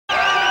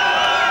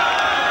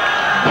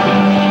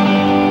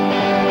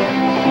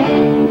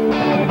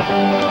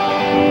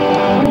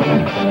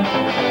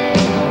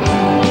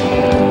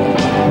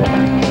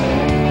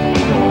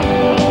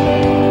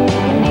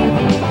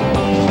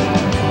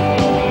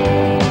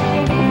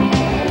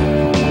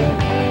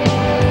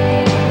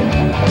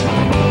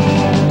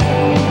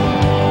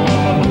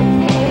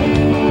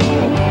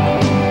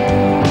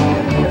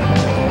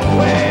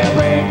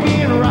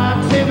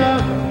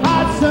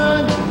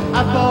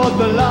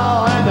The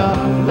law and the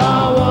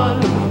law won.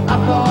 I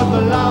fought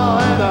the law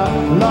and the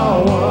law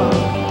won.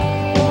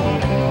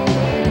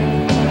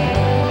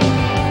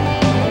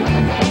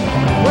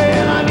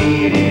 Well, I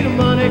needed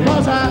money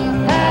 'cause I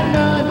had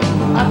none.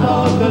 I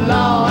fought the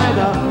law and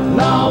the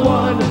law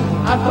won.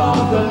 I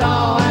fought the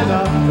law and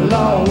the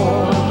law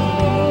won.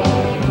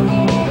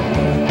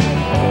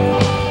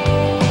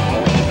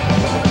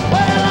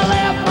 Well, I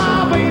left my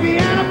baby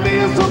and I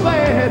feel so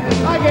bad.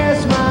 I guess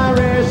my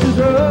race is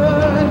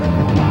run.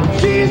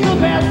 She's the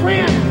best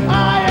friend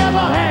I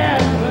ever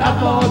had. I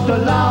fought the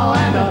law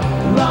and the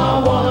law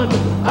won.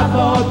 I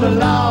fought the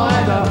law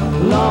and the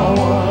law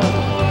won.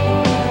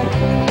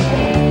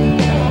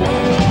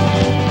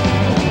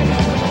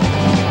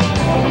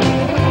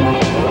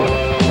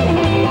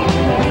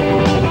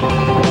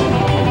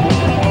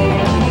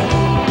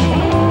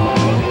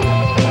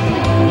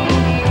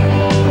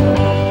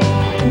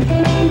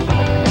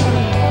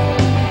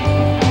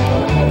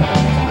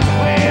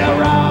 We're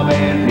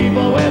robbing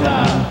people with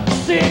a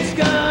six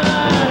gun.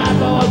 I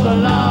fought the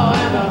law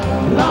and the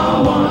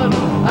law won.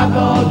 I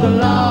fought the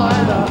law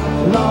and the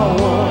law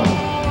won.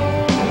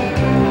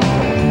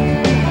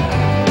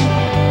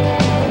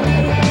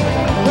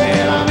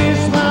 Well, I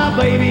miss my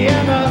baby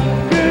and the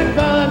good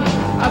fun.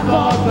 I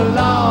fought the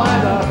law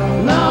and the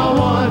law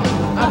won.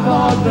 I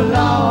fought the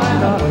law and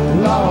the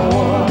law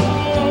won.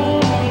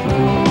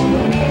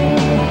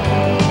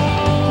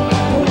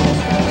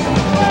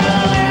 Well,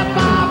 I left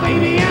my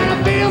baby and I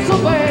feel so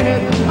bad.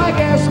 I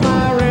guess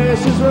my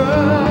race is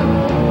run.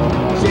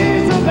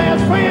 She's the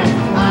best friend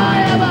I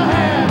ever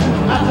had.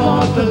 I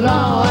fought the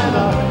law and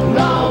the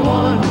law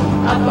won.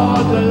 I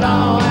fought the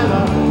law and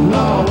the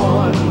law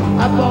won.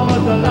 I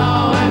fought the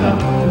law and the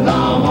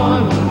law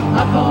won.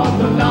 I fought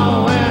the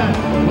law and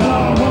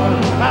law won.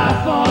 I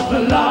fought the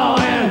law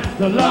and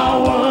the law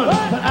won.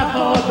 I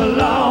fought the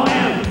law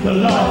and the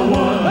law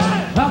won.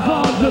 I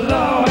fought the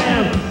law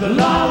and the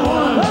law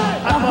won.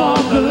 I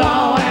fought the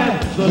law and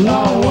the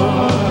law won.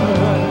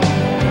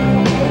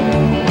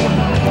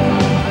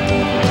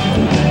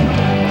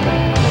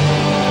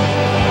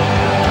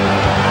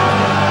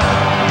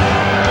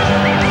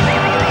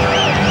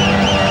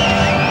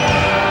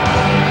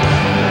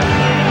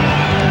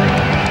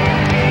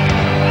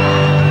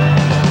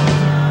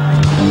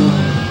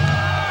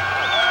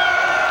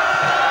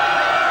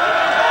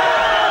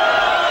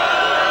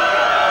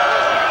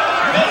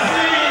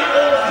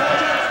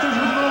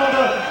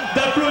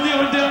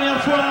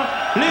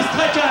 Les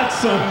Stray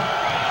Cats.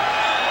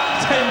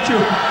 Thank you.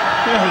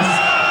 Yes.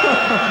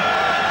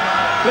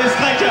 Les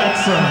Stray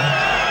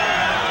Cats.